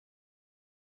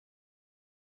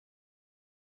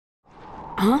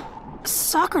Huh?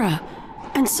 Sakura,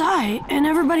 and Sai, and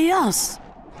everybody else.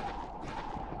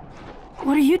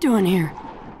 What are you doing here?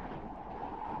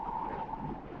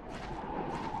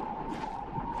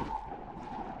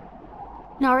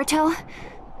 Naruto,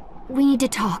 we need to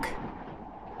talk.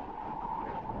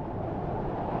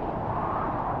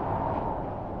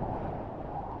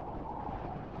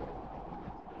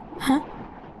 Huh?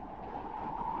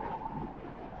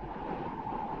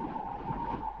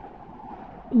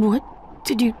 What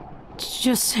did you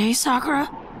just say, Sakura?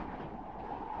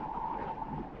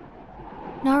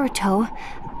 Naruto,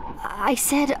 I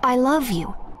said I love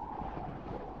you.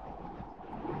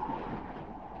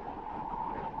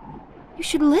 You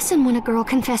should listen when a girl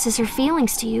confesses her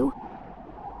feelings to you.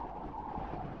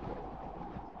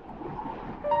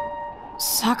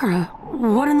 Sakura,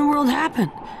 what in the world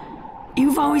happened?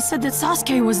 You've always said that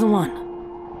Sasuke was the one.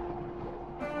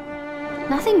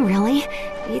 Nothing really.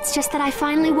 It's just that I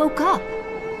finally woke up.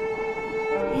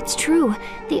 It's true,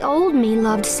 the old me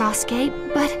loved Sasuke,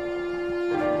 but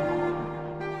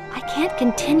I can't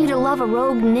continue to love a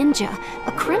rogue ninja,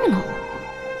 a criminal.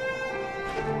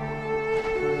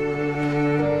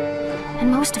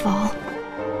 And most of all,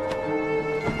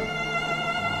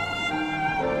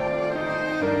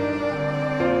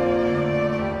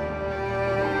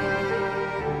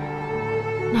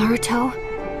 Naruto,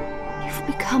 you've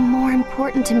become more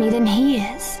important to me than he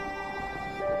is.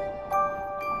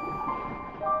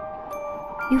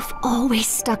 You've always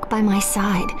stuck by my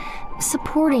side,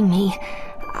 supporting me.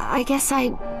 I guess I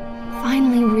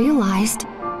finally realized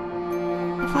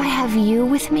if I have you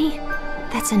with me,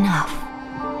 that's enough.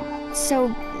 So,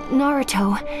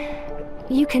 Naruto,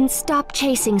 you can stop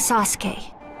chasing Sasuke.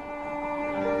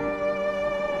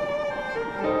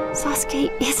 Sasuke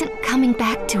isn't coming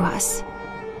back to us.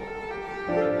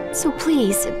 So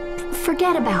please,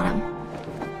 forget about him.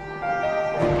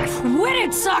 Quit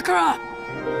it, Sakura!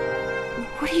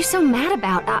 What are you so mad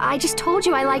about? I just told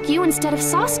you I like you instead of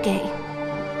Sasuke.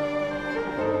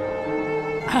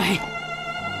 I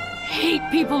hate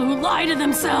people who lie to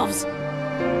themselves.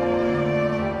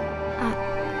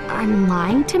 I'm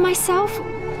lying to myself?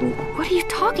 What are you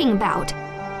talking about?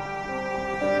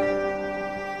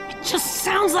 It just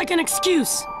sounds like an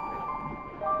excuse.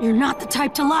 You're not the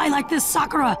type to lie like this,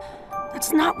 Sakura.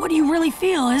 That's not what you really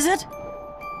feel, is it?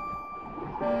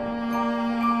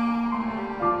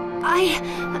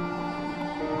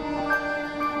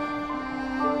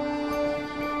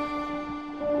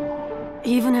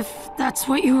 Even if that's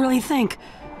what you really think,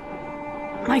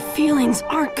 my feelings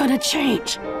aren't gonna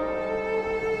change.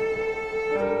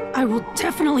 I will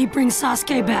definitely bring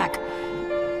Sasuke back.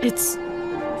 It's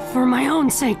for my own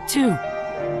sake, too.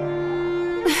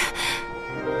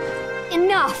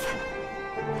 Enough!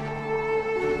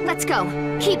 Let's go.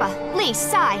 Kiba, Lee,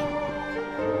 Sai.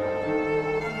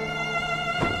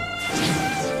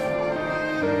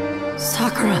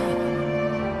 Sakura.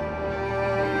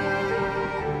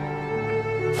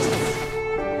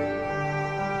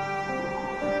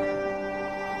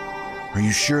 Are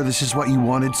you sure this is what you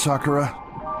wanted, Sakura?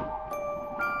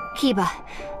 Kiba,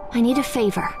 I need a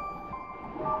favor.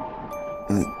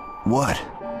 What?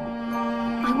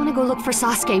 I want to go look for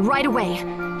Sasuke right away.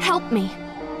 Help me.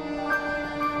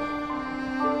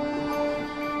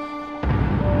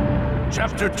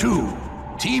 Chapter 2,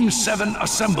 Team 7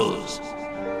 assembles.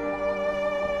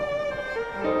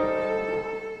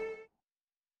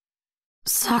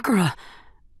 Sakura,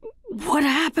 what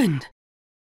happened?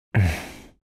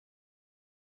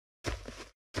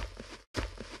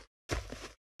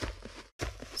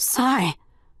 Sai,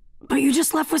 but you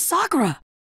just left with Sakura.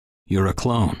 You're a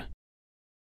clone.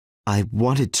 I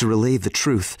wanted to relay the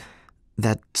truth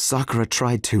that Sakura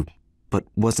tried to, but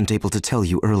wasn't able to tell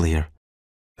you earlier.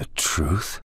 The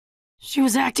truth? She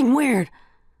was acting weird.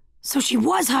 So she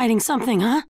was hiding something,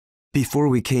 huh? Before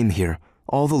we came here,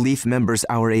 all the Leaf members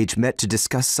our age met to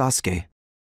discuss Sasuke.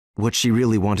 What she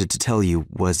really wanted to tell you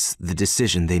was the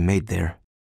decision they made there.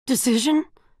 Decision?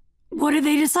 What did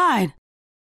they decide?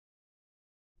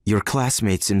 Your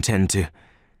classmates intend to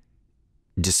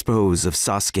dispose of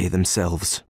Sasuke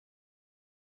themselves.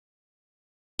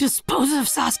 Dispose of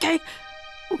Sasuke?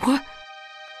 What?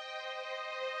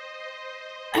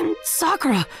 And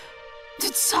Sakura?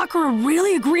 Did Sakura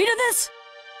really agree to this?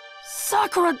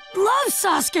 Sakura loves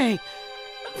Sasuke!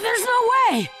 There's no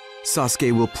way!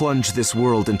 Sasuke will plunge this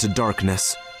world into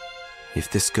darkness. If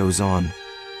this goes on,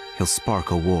 he'll spark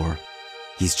a war.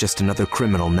 He's just another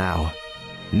criminal now.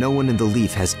 No one in the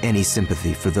Leaf has any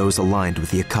sympathy for those aligned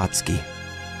with the Akatsuki.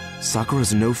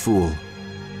 Sakura's no fool.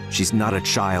 She's not a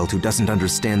child who doesn't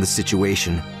understand the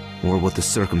situation or what the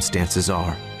circumstances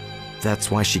are. That's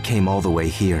why she came all the way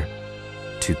here.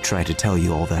 to try to tell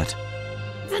you all that.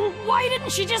 Then why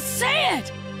didn't she just say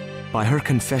it? By her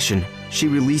confession, she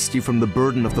released you from the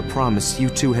burden of the promise you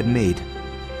two had made.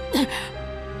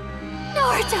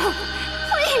 Naruto,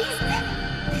 please!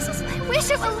 This is my wish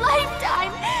of a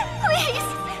lifetime! Please!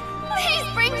 Please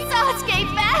bring Sasuke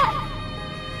back!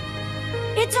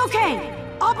 It's okay.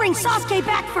 I'll bring Sasuke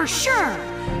back for sure.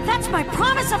 That's my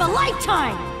promise of a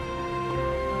lifetime.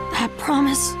 That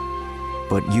promise?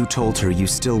 But you told her you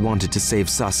still wanted to save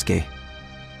Sasuke.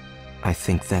 I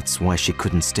think that's why she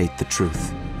couldn't state the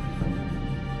truth.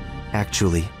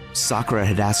 Actually, Sakura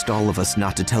had asked all of us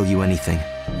not to tell you anything.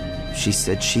 She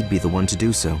said she'd be the one to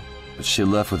do so. But she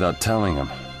left without telling him.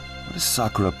 What is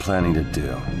Sakura planning to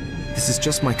do? This is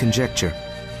just my conjecture,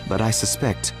 but I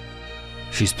suspect...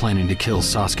 She's planning to kill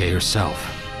Sasuke herself,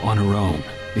 on her own,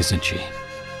 isn't she?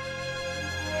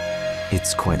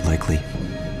 It's quite likely.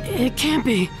 It can't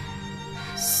be.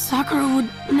 Sakura would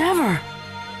never.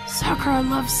 Sakura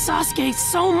loves Sasuke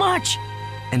so much.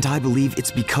 And I believe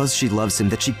it's because she loves him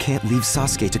that she can't leave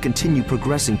Sasuke to continue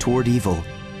progressing toward evil,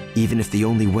 even if the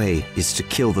only way is to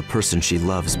kill the person she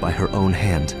loves by her own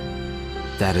hand.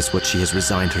 That is what she has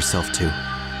resigned herself to.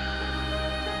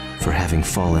 For having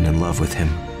fallen in love with him.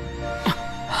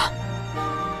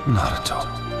 Naruto.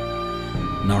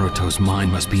 Naruto's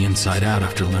mind must be inside out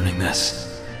after learning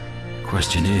this.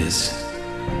 Question is,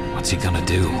 what's he gonna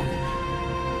do?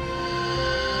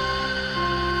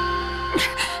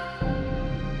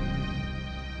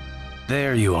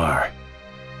 There you are.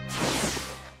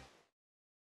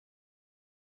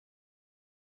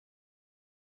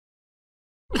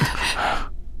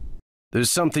 There's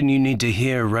something you need to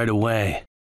hear right away.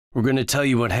 We're gonna tell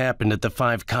you what happened at the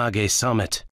 5 Kage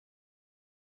Summit.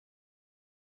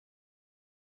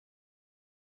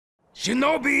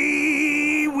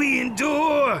 Shinobi, we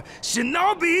endure.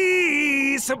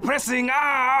 Shinobi, suppressing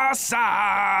our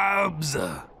sobs.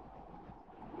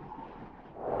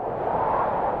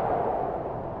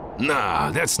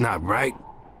 Nah, that's not right.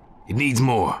 It needs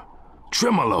more.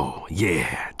 Tremolo,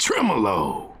 yeah,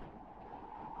 tremolo.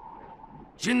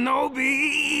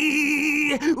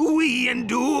 Shinobi, we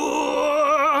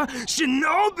endure.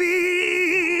 Shinobi,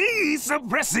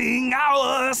 suppressing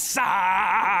our sobs.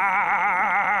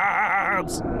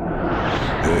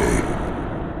 Hey.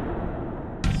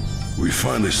 We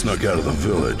finally snuck out of the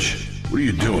village. What are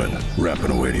you doing,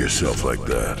 rapping away to yourself like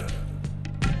that?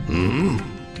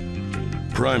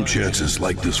 Prime chances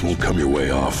like this won't come your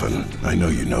way often. I know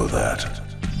you know that.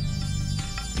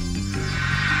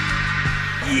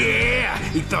 Yeah,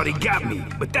 he thought he got me,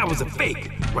 but that was a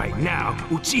fake. Right now,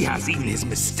 Uchiha's eating his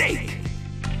mistake.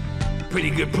 Pretty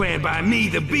good plan by me,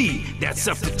 the B. That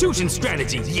substitution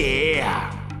strategy,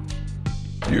 yeah.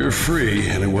 You're free,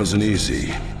 and it wasn't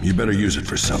easy. You better use it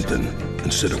for something,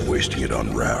 instead of wasting it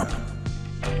on rap.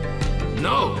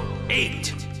 No,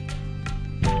 8.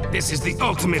 This is the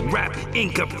ultimate rap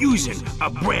Inca fusion, a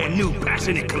brand new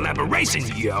passionate collaboration,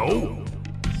 yo.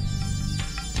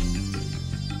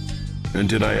 And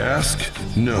did I ask?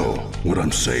 No. What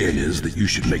I'm saying is that you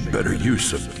should make better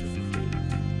use of it.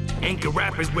 Inca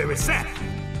rap is where it's at.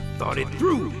 Thought it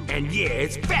through, and yeah,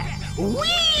 it's fat.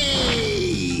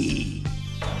 Whee!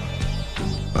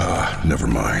 Never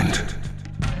mind.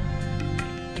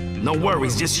 No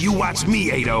worries, just you watch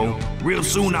me, Ado. Real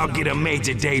soon I'll get a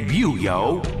major debut,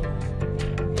 yo.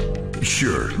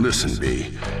 Sure, listen, B.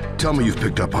 Tell me you've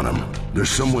picked up on him. There's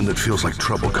someone that feels like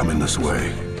trouble coming this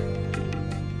way.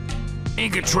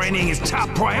 Inca training is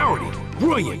top priority.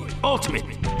 Brilliant, ultimate,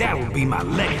 that will be my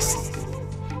legacy.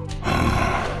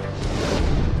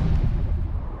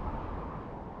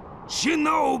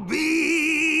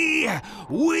 Shinobi,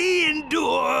 we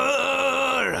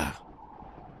endure.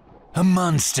 A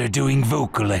monster doing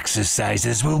vocal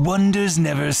exercises will wonders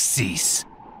never cease.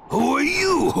 Who are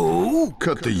you, who?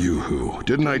 Cut the yoo-hoo.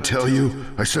 Didn't I tell you?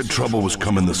 I said trouble was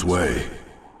coming this way.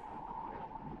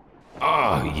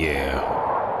 Oh, yeah.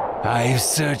 I've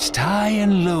searched high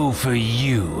and low for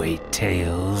you, Eight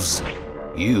Tails.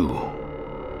 You.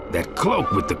 That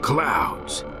cloak with the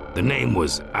clouds. The name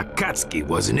was Akatsuki,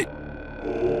 wasn't it?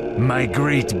 My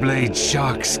great blade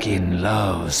Sharkskin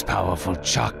loves powerful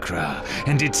chakra,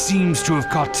 and it seems to have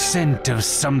caught scent of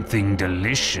something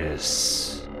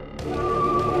delicious.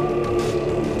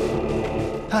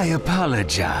 I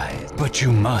apologize, but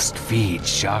you must feed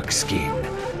Sharkskin.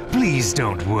 Please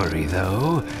don't worry,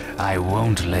 though. I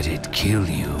won't let it kill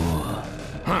you.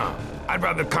 Huh. I'd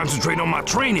rather concentrate on my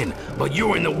training, but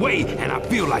you're in the way and I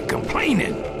feel like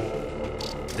complaining.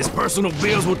 This personal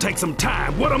bills will take some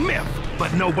time, what a myth.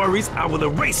 But no worries, I will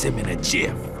erase him in a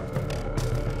jiff.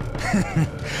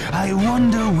 I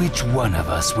wonder which one of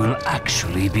us will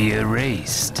actually be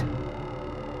erased.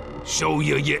 Show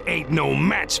you ain't no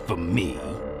match for me.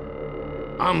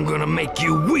 I'm gonna make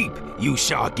you weep, you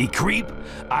sharky creep.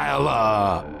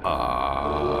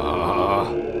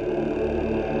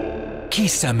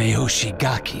 Kisame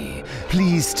Hoshigaki,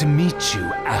 pleased to meet you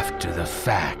after the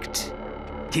fact.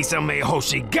 Kisame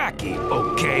Hoshigaki,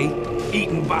 okay?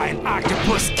 Eaten by an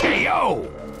octopus KO!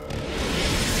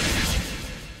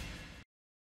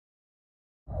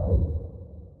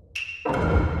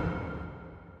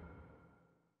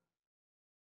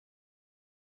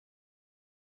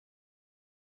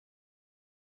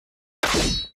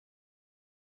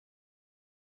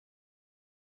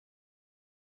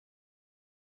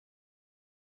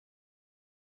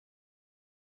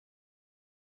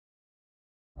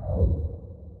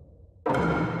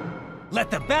 Let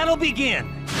the battle begin!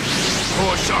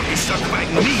 Poor sharky stuck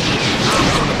fighting me. I'm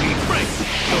gonna be frank.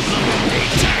 Your London Day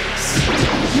tax.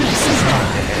 I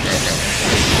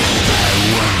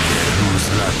wonder whose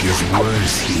luck is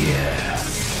worse here.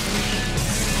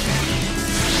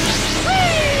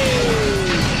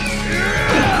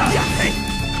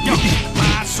 Yo,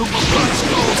 my super punch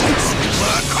goes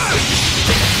super punch.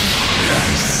 I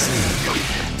see.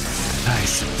 I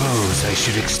suppose I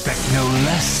should expect no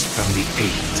less from the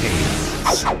Eight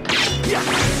Tails. Never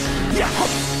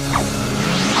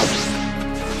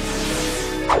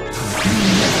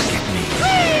get me.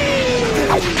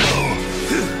 There we go.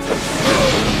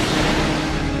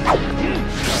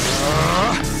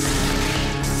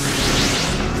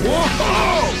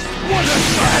 Whoa! What a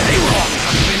fight!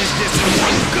 I'll finish this in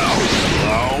one go.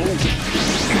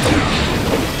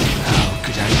 How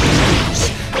could I lose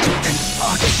to an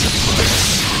octopus?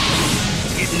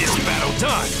 Getting this battle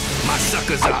done, my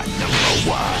suckers are #1.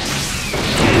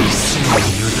 They say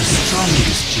you're the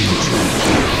strongest, Ginger.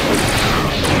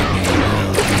 You may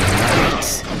well be right.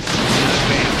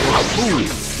 Man for a fool,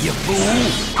 you fool!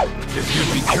 If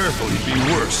you'd be careful, you'd be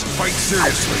worse. Fight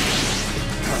seriously.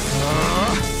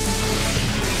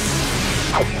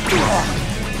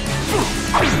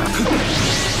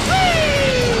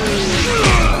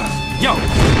 Yo!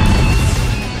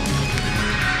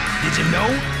 Did you know?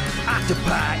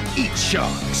 Octopi eat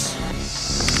sharks.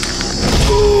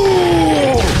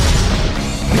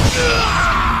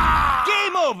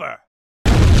 Game over!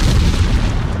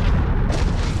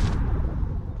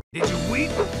 Did you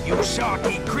weep, you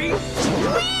sharky creep?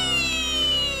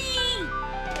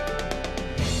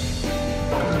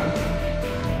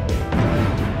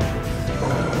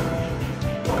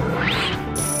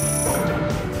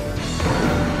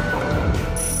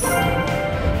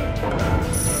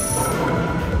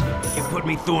 You put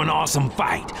me through an awesome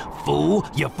fight, fool,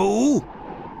 you fool!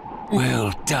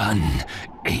 Well done,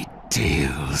 Eight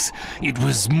Tails. It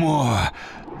was more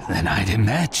than I'd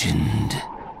imagined.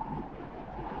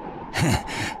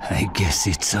 I guess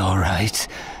it's all right.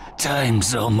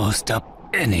 Time's almost up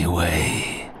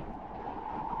anyway.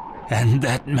 And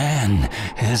that man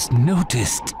has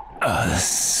noticed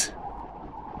us.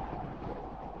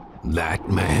 That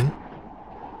man?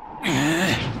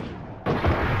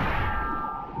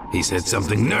 He said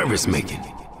something nervous-making,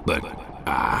 but,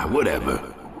 whatever.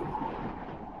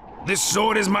 This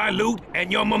sword is my loot,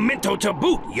 and your memento to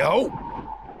boot, yo!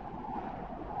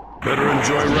 Better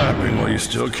enjoy rapping while you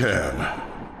still can.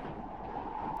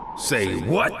 Say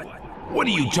what? What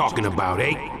are you talking about,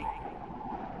 eh?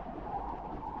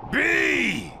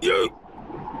 B! You...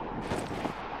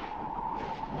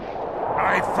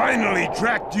 I finally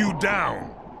tracked you down!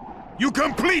 You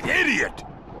complete idiot!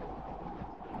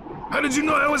 How did you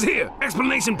know I was here?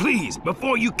 Explanation, please,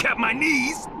 before you cap my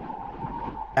knees!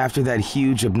 After that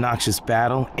huge, obnoxious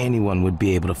battle, anyone would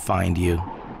be able to find you.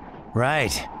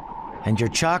 Right. And your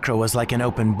chakra was like an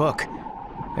open book.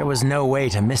 There was no way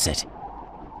to miss it.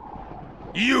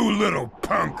 You little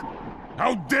punk!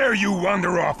 How dare you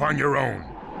wander off on your own?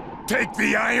 Take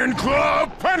the Iron Claw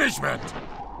of punishment!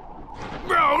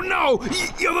 Bro, no!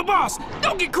 You're the boss!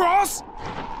 Don't get cross!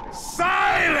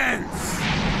 Silence!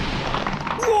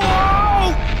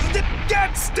 Whoa!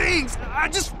 That stings! I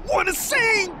just want to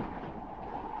sing!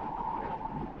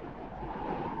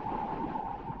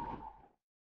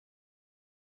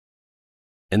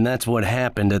 And that's what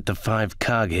happened at the Five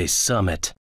Kage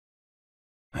Summit.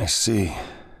 I see.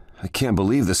 I can't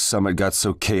believe this summit got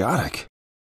so chaotic.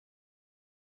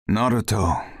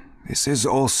 Naruto, this is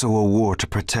also a war to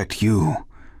protect you.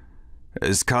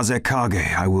 As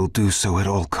Kazekage, I will do so at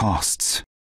all costs.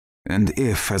 And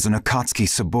if, as an Akatsuki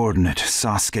subordinate,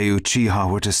 Sasuke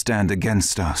Uchiha were to stand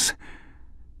against us,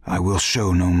 I will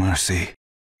show no mercy.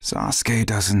 Sasuke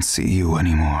doesn't see you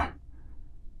anymore.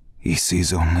 he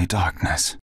sees only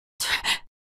darkness.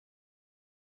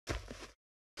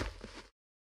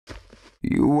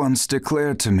 You once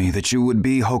declared to me that you would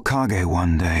be Hokage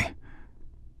one day.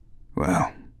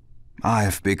 Well,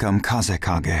 I've become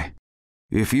Kazekage.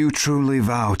 If you truly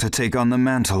vow to take on the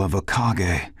mantle of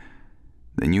Hokage,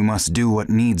 then you must do what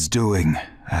needs doing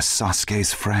as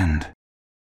Sasuke's friend.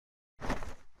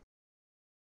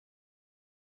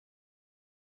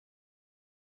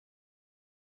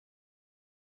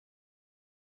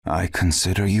 I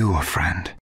consider you a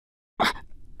friend.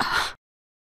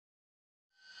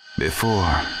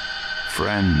 Before,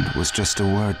 friend was just a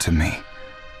word to me.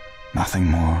 Nothing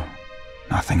more,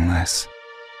 nothing less.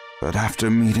 But after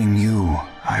meeting you,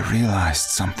 I realized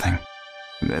something.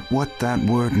 That what that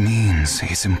word means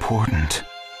is important.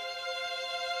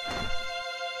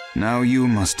 Now you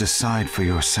must decide for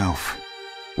yourself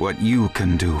what you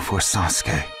can do for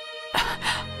Sasuke.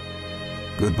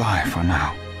 Goodbye for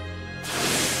now.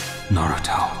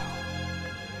 Naruto.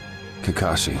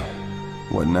 Kakashi,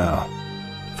 what now?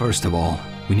 First of all,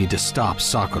 we need to stop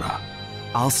Sakura.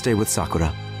 I'll stay with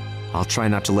Sakura. I'll try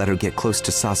not to let her get close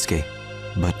to Sasuke,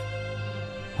 but...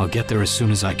 I'll get there as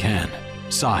soon as I can.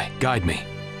 Sai, guide me.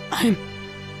 I'm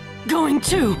going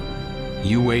too.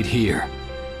 You wait here.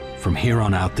 From here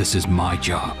on out, this is my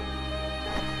job.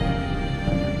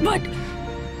 But...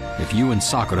 If you and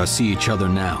Sakura see each other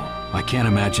now, I can't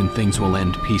imagine things will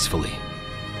end peacefully.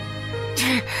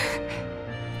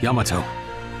 Yamato,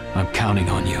 I'm counting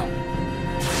on you.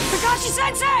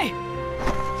 Kakashi-sensei!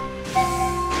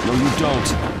 No, you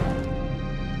don't.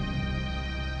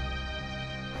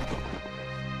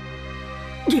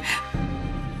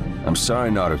 I'm sorry,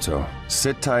 Naruto.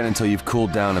 Sit tight until you've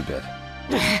cooled down a bit.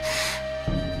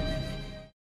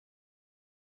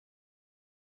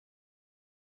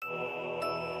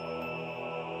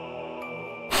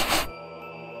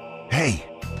 Hey!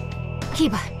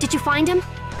 Kiba, did you find him?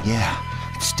 Yeah,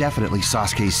 it's definitely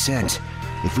Sasuke's scent.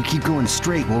 If we keep going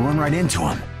straight, we'll run right into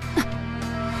him.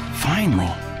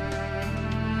 Finally.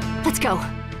 Let's go.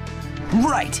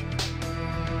 Right!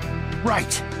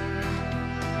 Right!